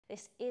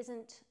this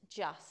isn't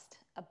just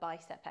a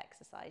bicep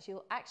exercise.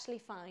 You'll actually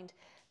find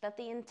that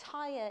the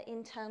entire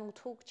internal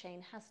torque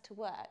chain has to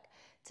work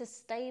to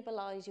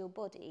stabilize your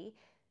body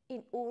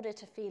in order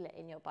to feel it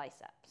in your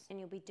biceps. And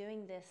you'll be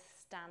doing this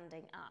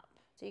standing up.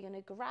 So you're going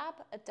to grab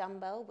a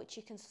dumbbell, which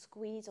you can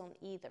squeeze on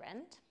either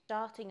end.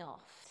 Starting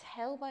off,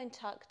 tailbone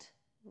tucked,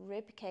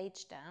 rib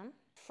cage down.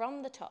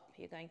 From the top,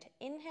 you're going to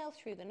inhale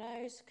through the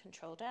nose,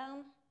 control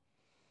down.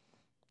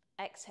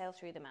 Exhale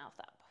through the mouth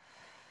up.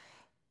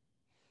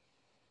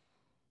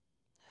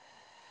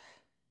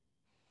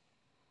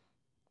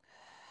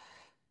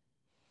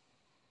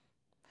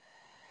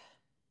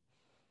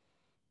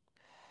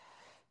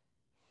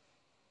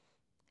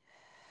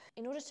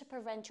 In order to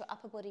prevent your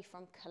upper body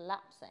from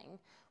collapsing,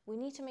 we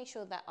need to make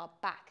sure that our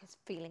back is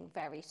feeling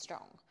very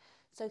strong.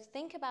 So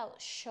think about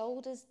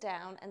shoulders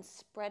down and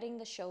spreading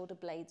the shoulder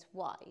blades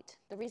wide.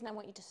 The reason I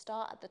want you to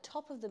start at the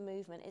top of the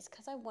movement is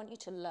because I want you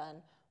to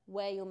learn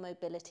where your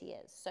mobility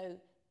is. So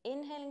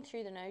inhaling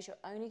through the nose, you're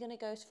only going to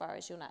go as far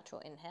as your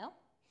natural inhale.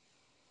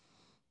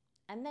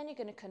 And then you're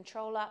going to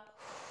control up.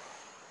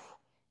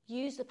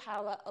 Use the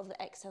power of the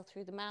exhale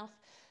through the mouth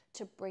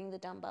to bring the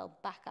dumbbell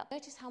back up.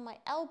 Notice how my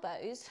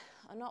elbows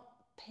are not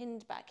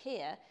pinned back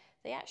here.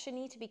 They actually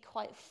need to be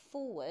quite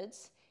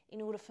forwards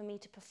in order for me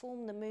to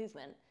perform the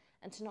movement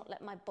and to not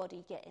let my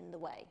body get in the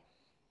way.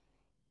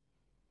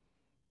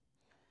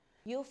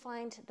 You'll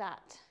find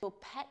that your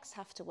pecs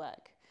have to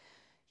work,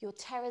 your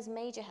teres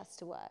major has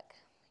to work,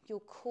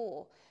 your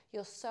core,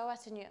 your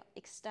psoas and your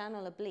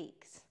external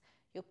obliques,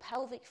 your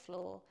pelvic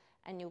floor,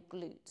 and your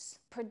glutes.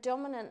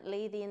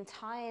 Predominantly, the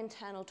entire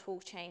internal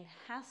torque chain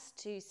has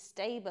to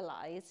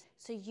stabilize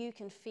so you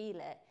can feel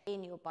it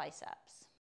in your biceps.